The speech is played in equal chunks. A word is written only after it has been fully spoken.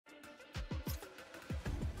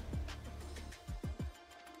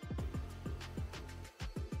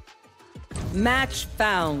Match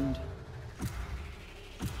found.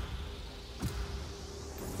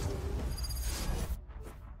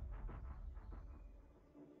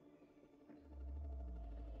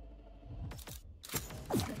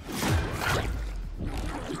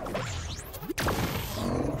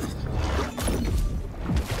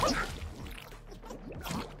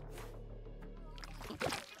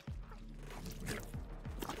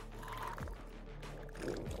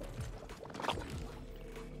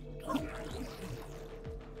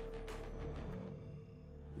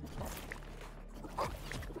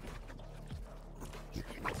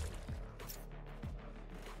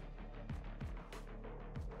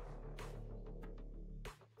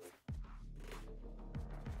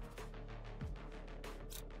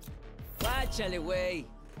 Way.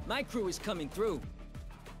 My crew is coming through.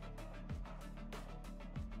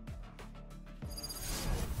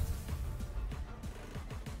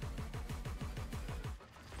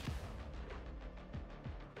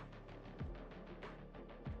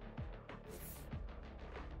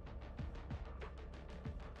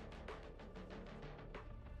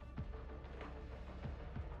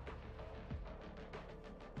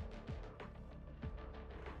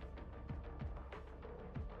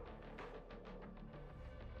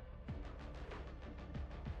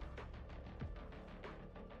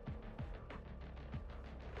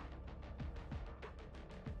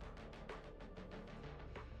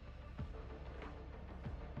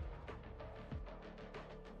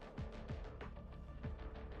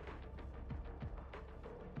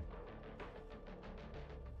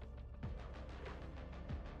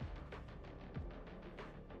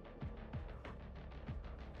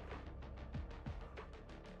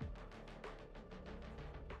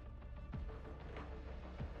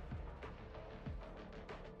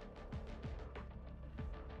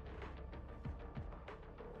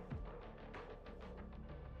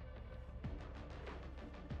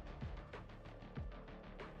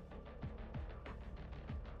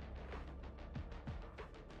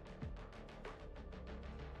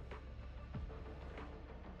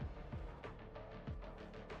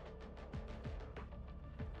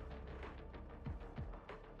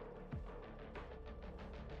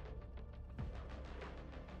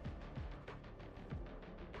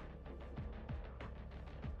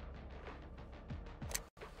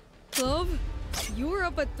 Clove, you were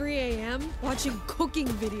up at 3 a.m. watching cooking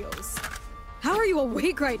videos. How are you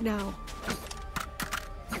awake right now?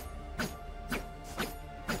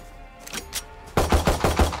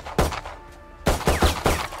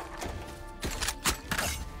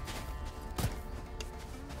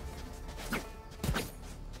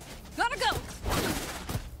 Gotta go!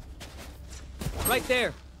 Right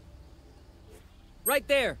there. Right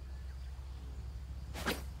there.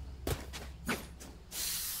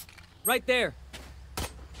 Right there.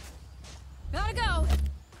 Gotta go!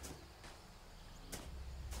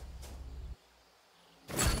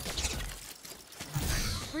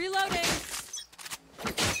 Reloading!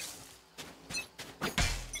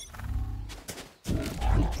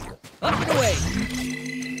 Up and away!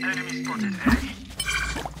 Enemy spotted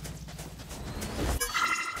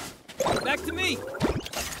A. Back to me!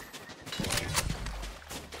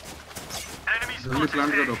 Enemy जल्दी spotted plan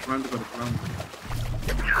A. करो plan करो plan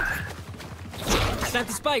Plant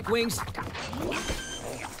the spike, Wings!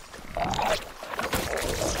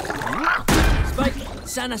 Spike!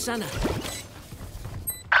 Sana, sana!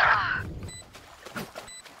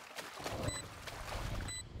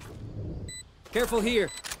 Careful here!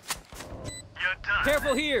 You're done.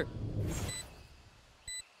 Careful here!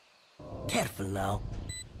 Careful now.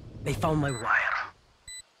 They found my wire.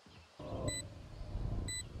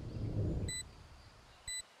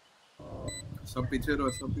 सब पीछे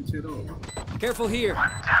रहो Careful here!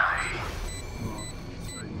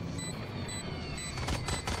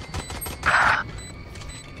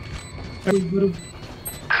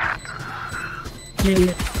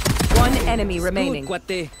 One enemy remaining. Good,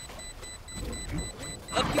 cuate.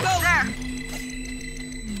 Up you go!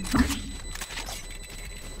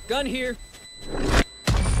 Gun here!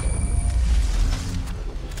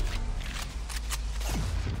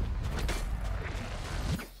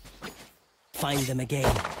 Find them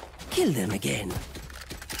again. Kill them again.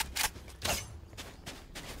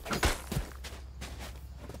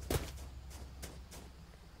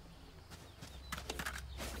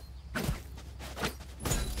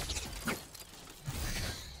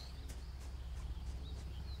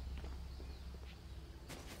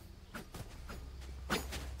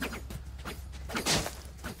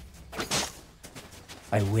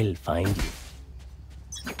 I will find you.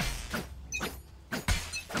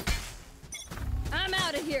 I'm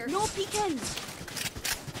out of here! No peekins!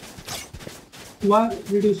 Why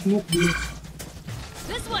did you smoke this?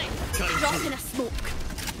 This way! Dropped in a smoke.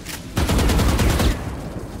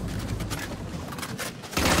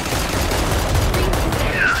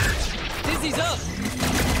 Dizzy's up!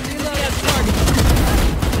 Reload that target!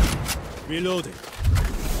 Reloading.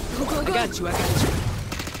 Go, go, I go! got you, I got you.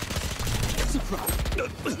 Go,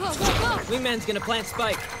 go, go! Wingman's gonna plant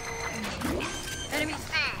spike. Enemy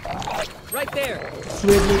Right there!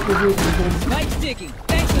 Wait. Spike's sticking!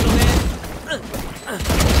 Thanks, little man!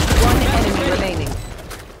 One enemy remaining.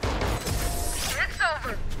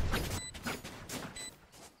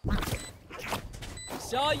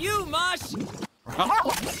 Saw you, Mosh! I'm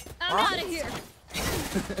out of here!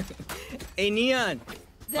 Hey, Neon.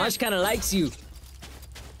 Mosh kinda likes you.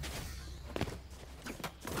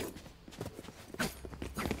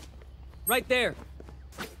 Right there.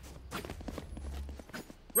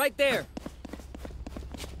 Right there.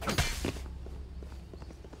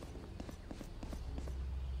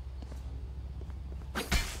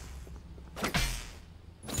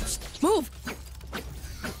 Move!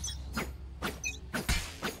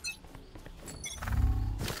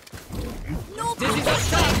 No, Dizzy's up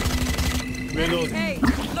top! Reloading. Hey,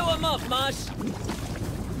 blow him up, Mosh!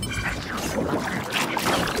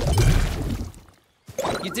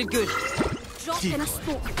 You did good. dropped in a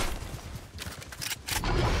smoke.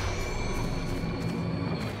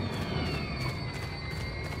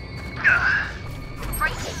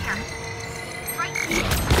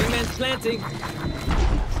 Wingman's planting.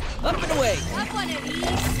 Up and away. Have one of these.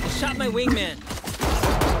 I shot my wingman.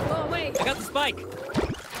 Go away. I got the spike.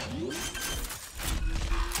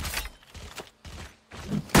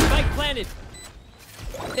 Spike planted.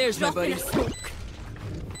 There's my Drop in buddy. a smoke.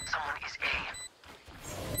 Someone is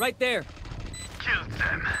A. Right there. Killed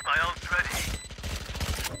them. My ult's ready.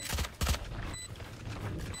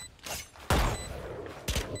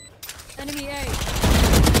 Enemy A.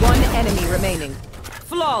 One enemy remaining.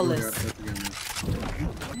 Flawless.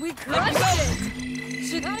 We crushed it.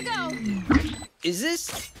 Should gotta go. Is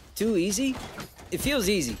this too easy? It feels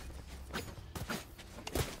easy.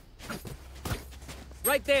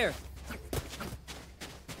 Right there.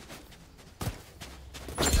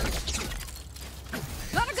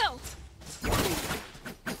 Gotta go.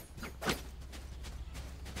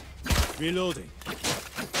 Reloading.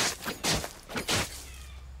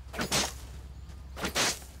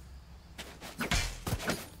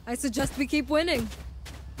 I suggest we keep winning.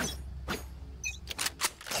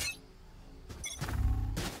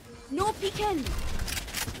 No peeking.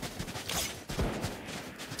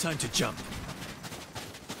 Time to jump.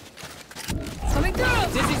 Coming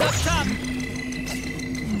through. Dizzy's up top.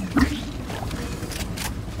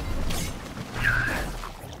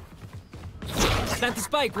 Plant the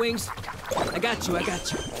spike, Wings. I got you, I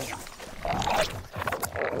got you.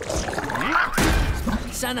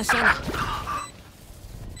 Sana, Sana.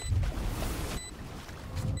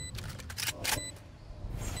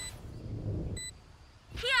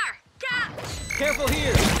 Here. Catch. Careful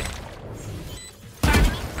here.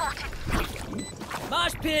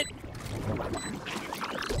 Mosh pit.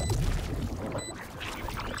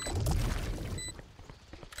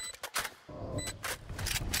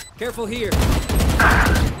 Careful here.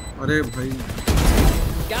 अरे भाई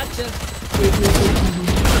Gotcha.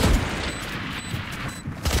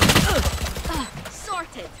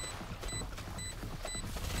 Sorted.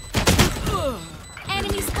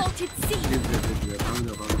 Enemy spotted C.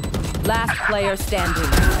 Last player standing.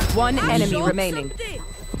 One enemy Showed remaining. something.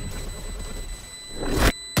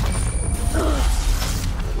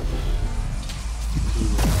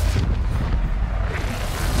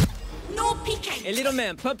 No peeking. Hey, little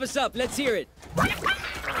man, pump us up. Let's hear it.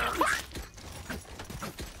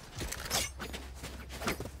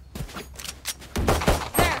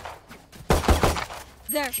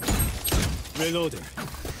 There. Reloading.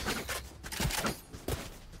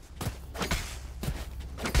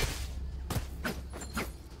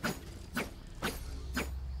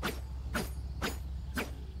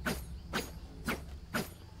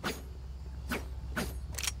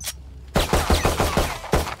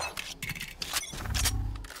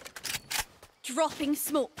 Dropping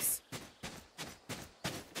smokes.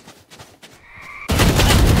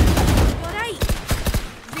 Alright.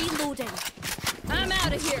 Reloading. I'm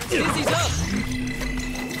out of here. Dizzy's up.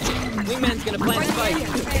 Wingman's gonna plant spike.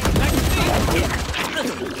 Back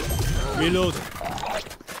to me. Reloading.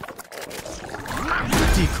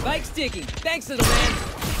 Spike sticking. Thanks, little man.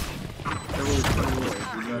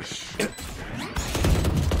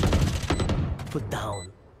 Put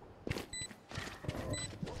down.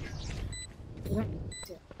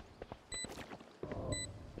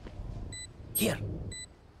 Here.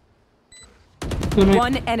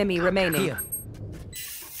 One enemy remaining. Here.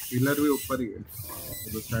 Killer भी ऊपर ही है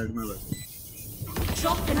तो side में बस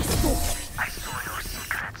Drop in a smoke. I saw your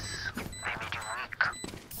secrets. They made you weak.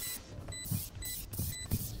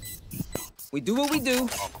 We do what we do.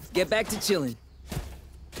 Get back to chilling.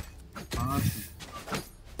 हाँ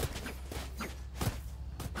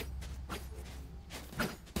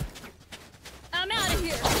I'm out of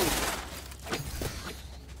here.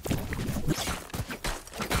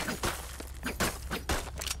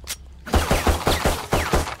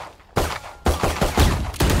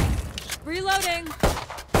 Reloading.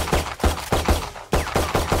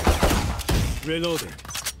 Reloading.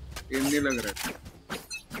 M नहीं लग रहा है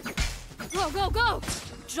Go, go, go.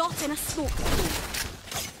 Drop in a smoke.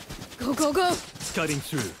 Go, go, go. Cutting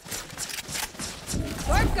through.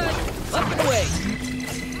 We're good. Up and away.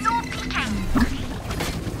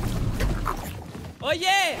 Oh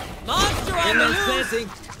yeah! Monster on the loose! Planting.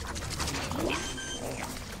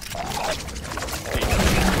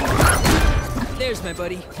 There's my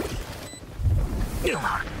buddy.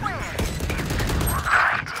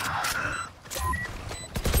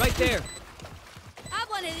 Right there. Have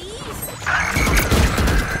one of these.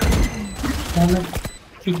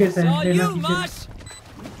 पीछे से All लेना you, पीछे Mosh!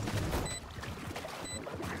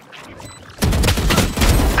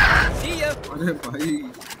 See ya! अरे भाई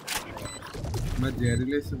मैं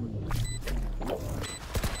जहरीले से बोल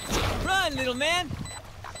Run, little man!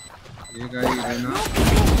 ये गाड़ी है ना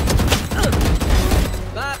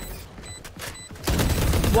Bye.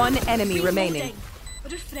 One enemy remaining.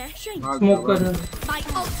 Refreshing. भाग स्मोक भाग। कर My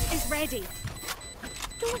ult is ready.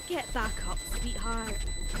 Don't get back up, sweetheart.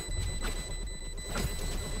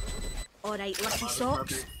 Alright, lucky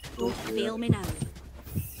socks. Don't fail me now.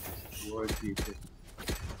 वो ठीक है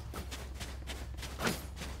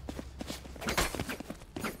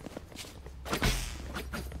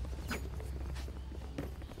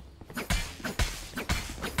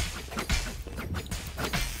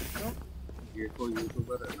ये कोई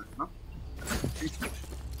यूट्यूबर है ना हाँ?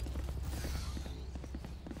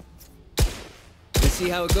 Let's see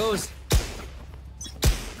how it goes.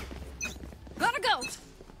 Gotta go.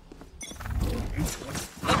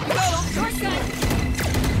 Up you go! Shotgun.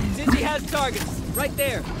 Dizzy has targets. Right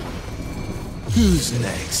there. Who's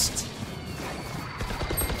next?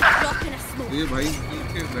 Drop in a smoke. ये भाई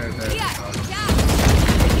नीचे बैठा है Yeah, yeah.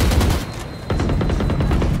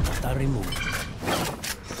 Are removed.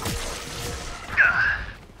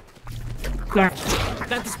 Plant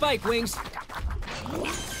Plant the spike, Wings.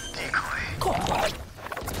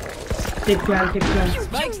 Take plant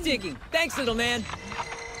Spike's digging. Thanks, little man.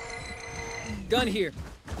 Gun here.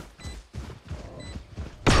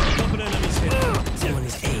 Couple enemies here. Someone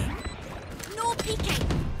is A. No peeking.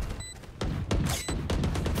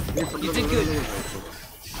 You did good.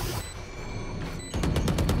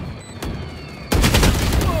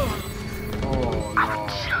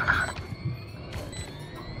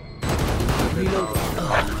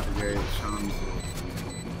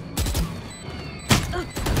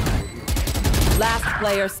 Last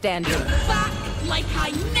player standing. Back like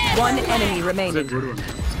I never One left. enemy remaining.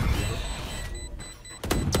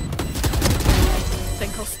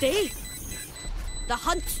 Think I'll stay? The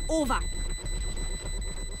hunt's over.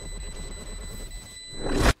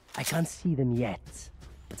 I can't see them yet,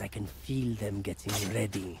 but I can feel them getting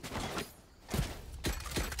ready.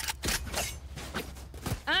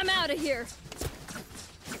 I'm out of here.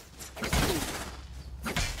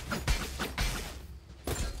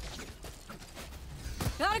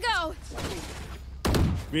 Gotta go.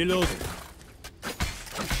 Reloading.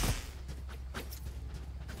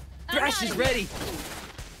 Thrash is ready.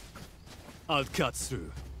 I'll cut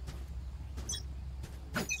through.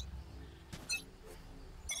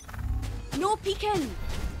 No peeking.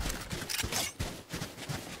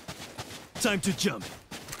 Time to jump.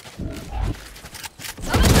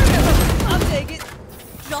 I'll take it.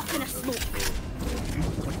 Drop in a smoke.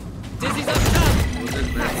 Dizzy's up top.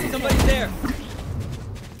 Somebody's there.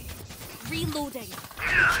 Reloading.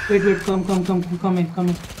 Wait come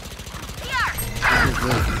in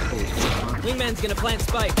Wingman's gonna plant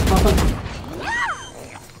spike.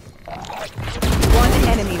 One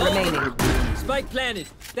enemy remaining. Spike planted.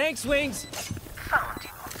 Thanks, Wings.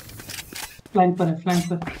 Flank पर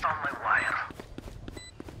Found my wire.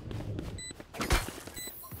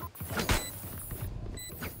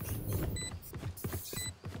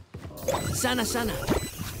 Sana.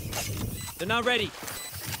 They're not ready.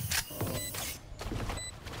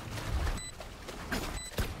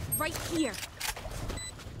 Right here.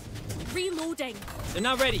 Reloading. They're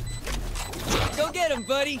not ready. Go get him,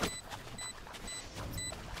 buddy.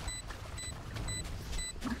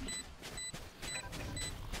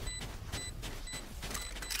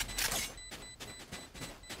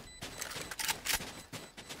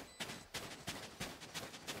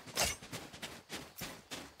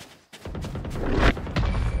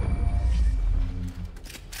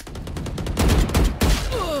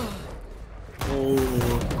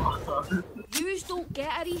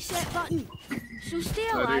 button. So stay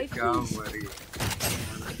अरे alive, क्या please. मरी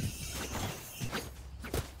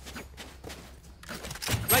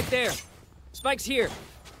Right there. Spike's here.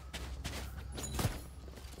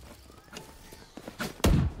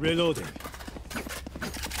 Reloading.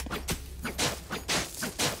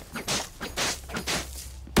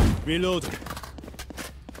 Reloading.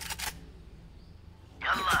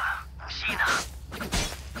 يلا مشينا.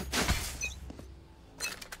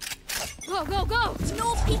 Go, go, go!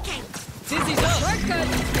 No peeking. Dizzy's up. We're good.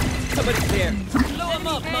 Somebody's there. Blow him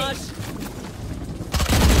up, Mosh.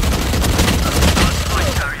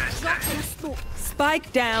 Drop in a smoke. Spike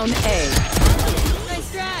down A.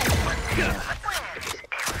 Nice try.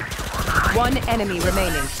 One enemy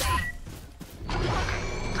remaining.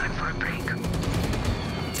 Time for a break.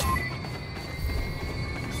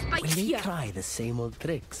 Spike When they here. try the same old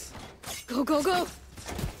tricks. Go, go, go!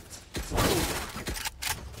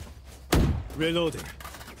 Reloading.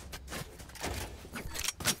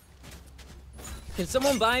 Can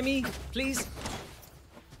someone buy me, please?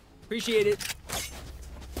 Appreciate it.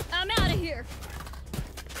 I'm out of here.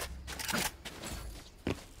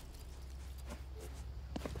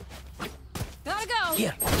 Gotta go.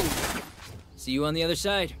 Here, See you on the other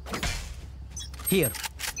side. here.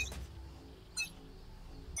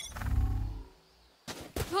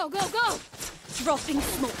 Go, go, go! Dropping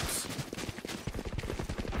smokes.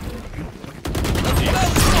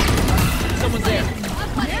 Someone's there.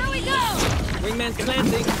 Here we go! Wingman's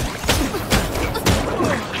planting.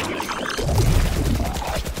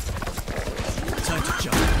 Time to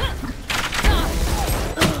jump.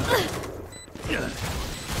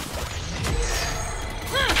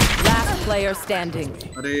 Last player standing.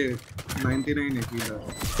 अरे 99 है कीला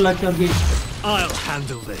Clutch or gate. I'll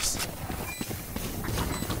handle this.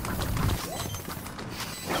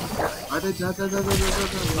 अरे जा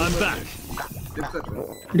I'm back.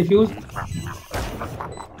 Diffuse.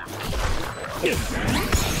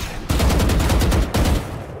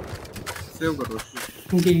 Save करो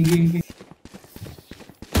Okay.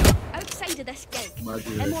 Outside of this gig,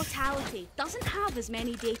 बाजू है immortality doesn't have as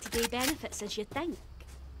many day-to-day benefits as you think.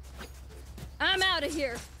 I'm out of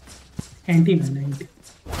here. Anti man, anti.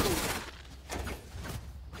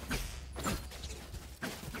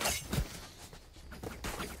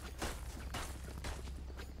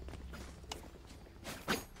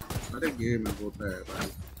 अरे game है होता है भाई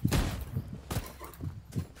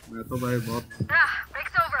मैं तो भाई बहुत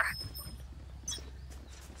Break's over.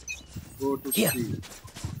 go to Here. see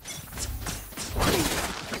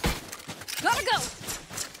Gotta go!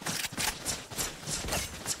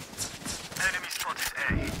 Enemy spotted A.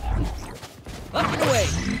 Up and away.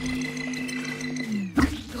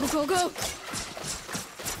 Go, go, go!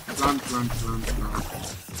 plant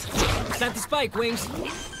Plant the spike, Wings.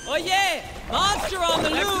 Oh yeah! Monster on the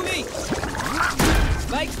loose!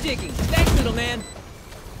 Spike's digging. Thanks, little man.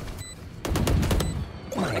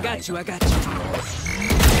 I got you.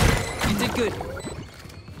 You did good.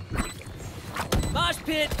 Mosh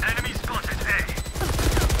pit! Enemy spotted A.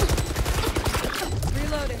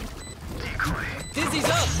 Reloading. Decoy. Dizzy's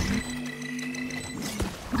up!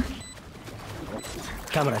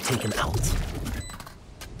 Camera taken out.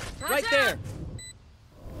 Right there!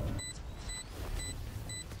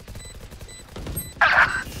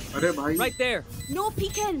 अरे भाई Right there! No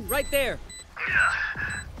peeking. Right there!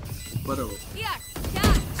 पर हो Yeah,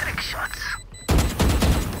 yeah. Trick shots.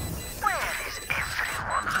 Where is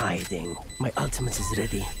everyone? Hiding. My ultimate is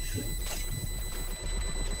ready.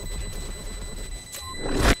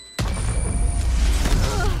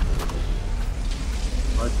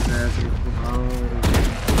 अच्छा ऐसे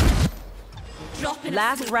Dropping a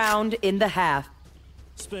Last smoke. round in the half.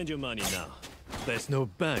 Spend your money now. There's no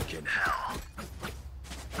bank in hell.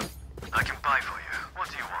 I can buy for you. What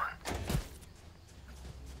do you want?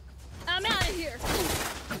 I'm out of here.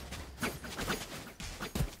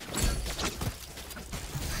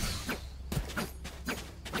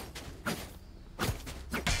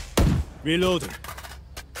 Reloading.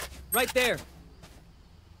 Right there!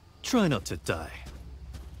 Try not to die.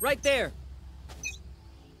 Right there!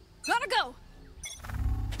 Gotta go!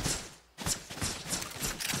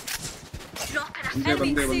 Dropping a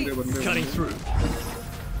बंदे Cutting through.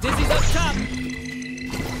 Dizzy's up top!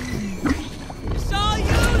 Saw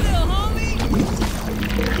you, little homie!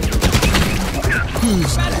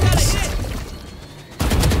 Gotta hit!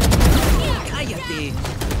 Cállate!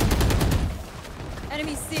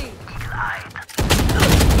 Enemy C.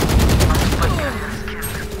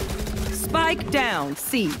 Spike down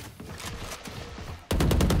C.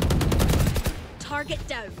 target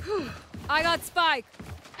down. I got Spike.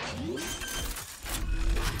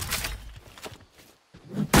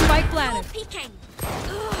 Spike planted. Peeking.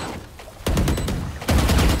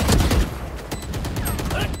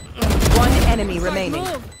 One enemy remaining.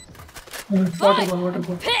 Move. Water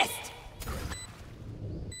ball. Pissed.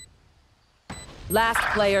 Last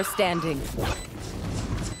player standing.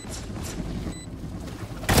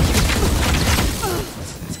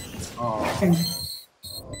 And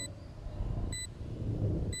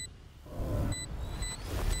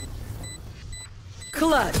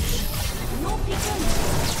Clutch. No peeking.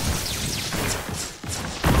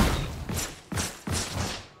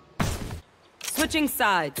 Switching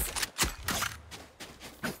sides.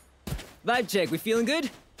 Vibe check. We feeling good?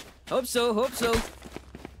 Hope so. Hope so.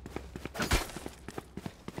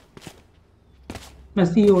 मैं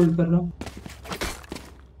सी hold कर रहा हूँ.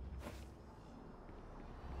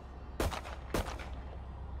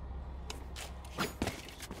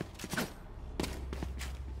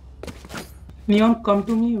 Neon, come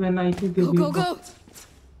to me when I give Go, you. go, go.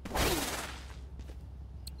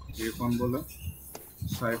 ये कौन बोला?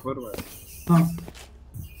 Cipher भाई. हाँ.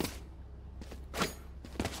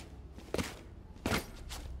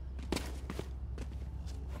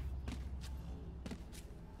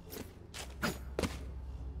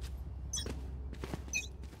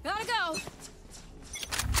 Gotta go.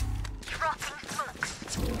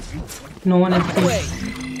 No one Up has the seen. way.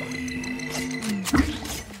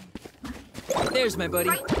 There's my buddy.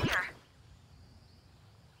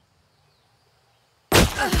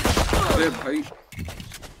 अरे भाई.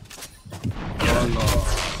 अल्लाह.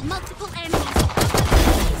 Multiple enemies.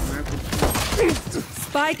 मैं कुछ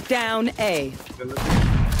Spike down A. गलत.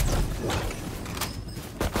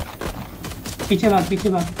 पीछे भाग. पीछे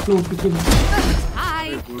भाग. Hi.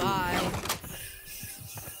 Bye.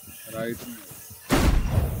 राइट में.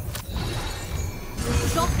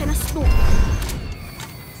 Drop in a smoke.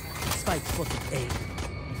 Spike spotted A.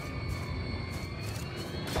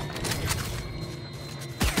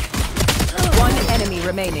 One enemy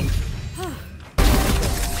remaining.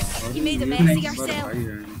 You made a mess of yourself. भाई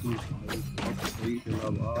एंटी बहुत सही खेला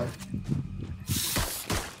भाई.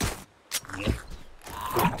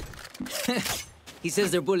 He says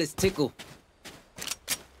their bullets tickle.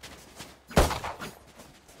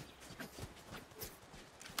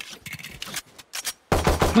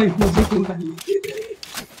 भाई मुझे क्यों खाली?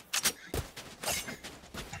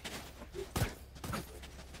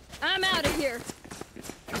 I'm out of here.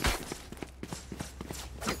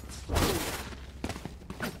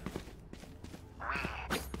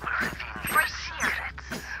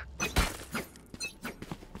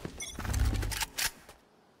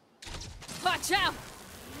 Watch out.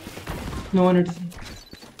 No one has seen.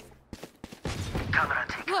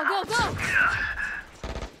 Go, go, go.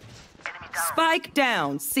 Spike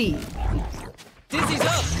down C. Dizzy's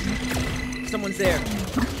up. Someone's there.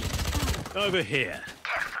 Over here.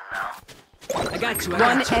 I got you. I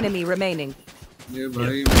One got you. enemy remaining. ये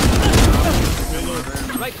भाई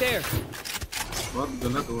Right there. बहुत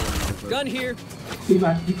गलत हो रहा है. Gun here. कोई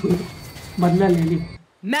बात नहीं. बदला ले ली.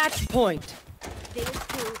 Match point. There's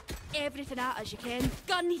cool. Everything out as you can.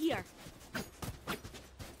 Gun here.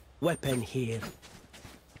 Weapon here.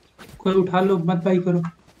 कोई उठा लो. मत बाई करो.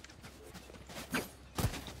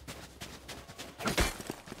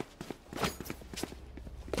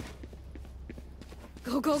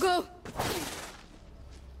 Go, go, go.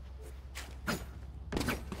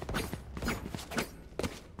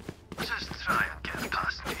 Just try and get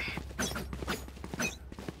past me.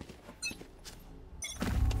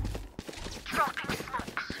 Dropping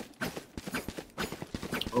smokes.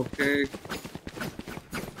 Okay.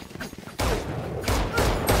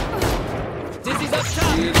 Dizzy's up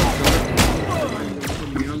top. ये गलत है भाई.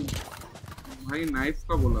 नियम भाई नाइफ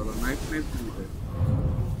का बोला था. नाइफ नहीं है भाई.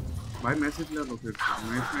 मैसेज ले लो फिर से.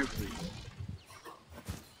 नाइफ नहीं.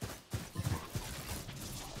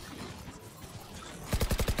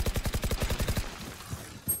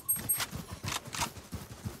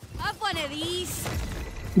 Have one of these.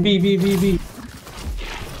 B.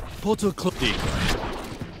 Portal closed.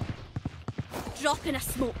 Drop in a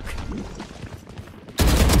smoke.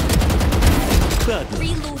 Bad.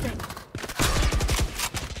 Reloading.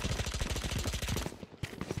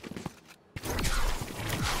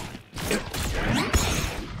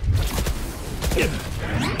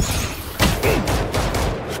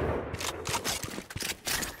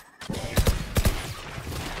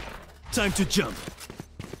 Time to jump.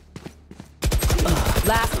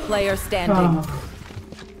 Last player standing. हाँ.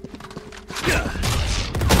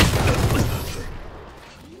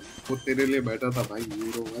 वो तेरे लिए बैठा था भाई.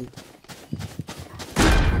 यूरो भाई.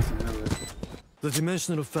 The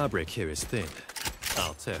dimensional fabric here is thin.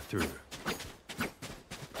 I'll tear through.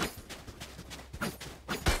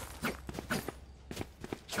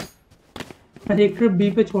 मैं एक ट्रिप बी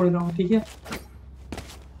पे छोड़ रहा हूँ, ठीक है?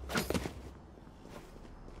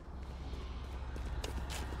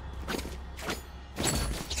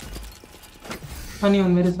 नहीं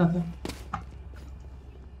मेरे साथ है।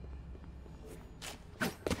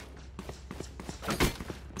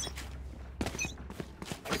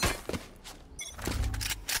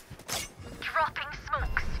 Dropping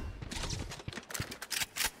smokes.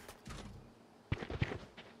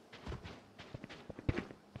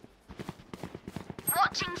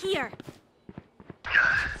 Watching here.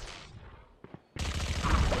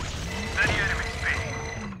 Any enemies B?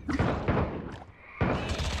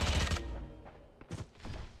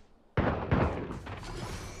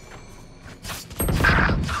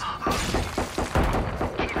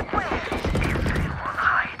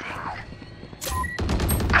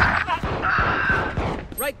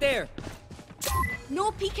 Right there.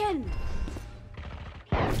 No peeking.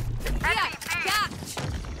 Catch.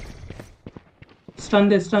 Stun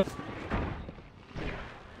this, stun.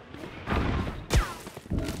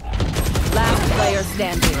 Last player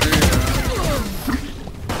standing.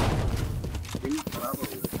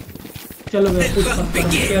 चलो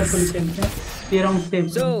carefully खेलते हैं। ये round save।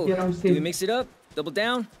 So, ये round do we save। mix it up? Double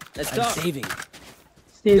down? Let's I'm talk. saving.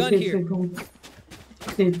 Save।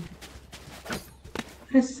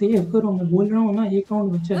 अरे save करो, मैं बोल रहा हूँ ना, एक round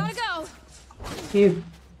बचा है। Gotta go. Save।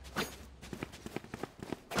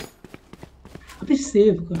 अबे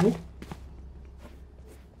save करो।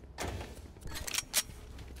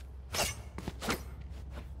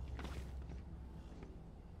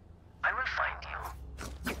 I will find you.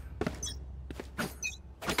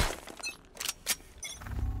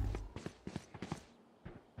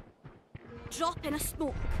 Drop in a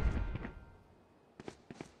smoke.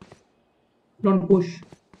 Don't push.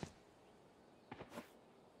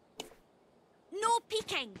 No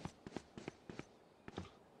peeking.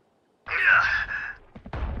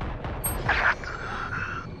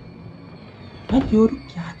 भाई योरू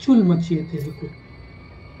क्या चुल मची है तेरे को?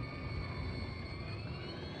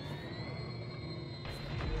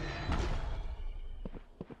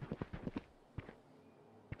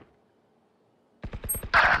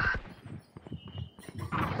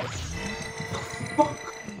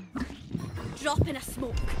 Drop in a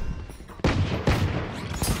smoke.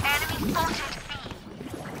 Enemy spotted.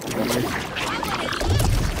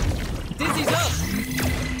 Dizzy's up.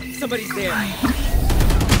 Somebody's there.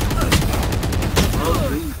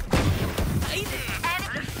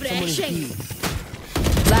 Refreshing.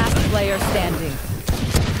 Last player standing.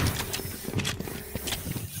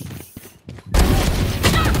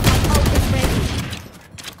 Ult is ready.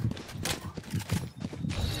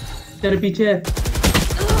 तेरे पीछे है।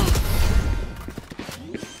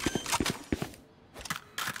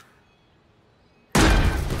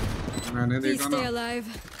 मैंने Please देखा stay ना। alive.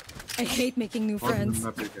 I hate making new बहुत friends.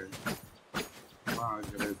 गंदा पिक है। हाँ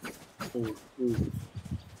ग्रेट।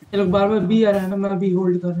 ये लोग बार-बार बी आ रहा है ना, मैं बी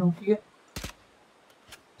होल्ड कर रहा हूँ, ठीक है?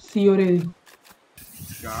 सी और ए।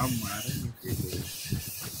 क्या मारे मुझे?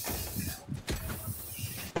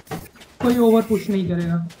 कोई ओवर पुश नहीं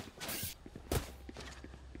करेगा।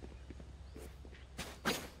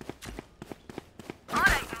 All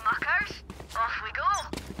right, muckers. Off we go.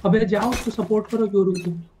 अबे जाओ उसको सपोर्ट करो योरू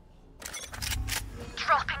को।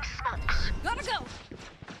 Dropping smokes. Gotta go.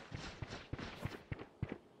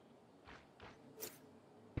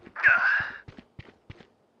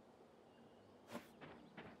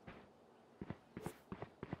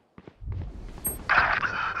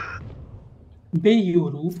 Bay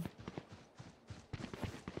Yoru.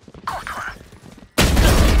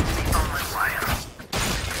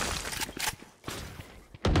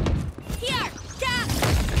 Here. Catch.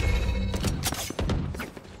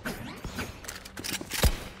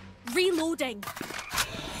 Reloading.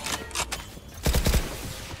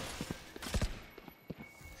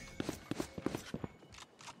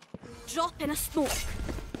 Drop in a smoke.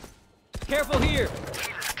 Careful here.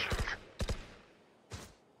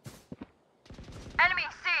 Enemy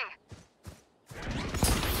C.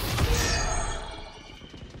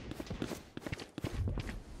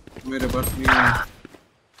 मेरे बस नहीं है।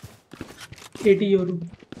 80 Yoru.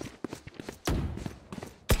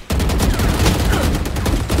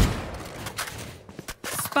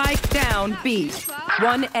 Spike down B.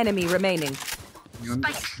 One enemy remaining.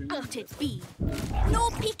 Spike spotted B. No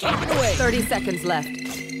peeking. 30 seconds left.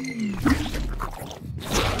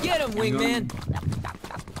 Get him, wingman.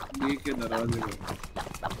 ये के दरवाजे पे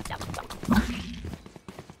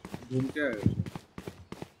घूम के आए।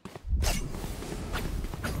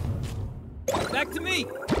 Back to me.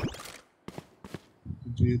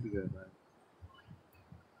 जीत गया भाई।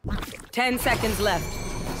 10 seconds left.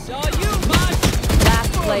 Saw you, Maj.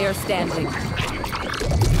 player standing.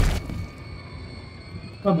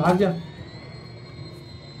 भाग जा.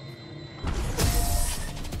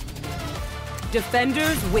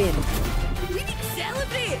 Defenders win. We need to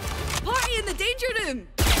celebrate! Party in the danger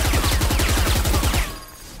room!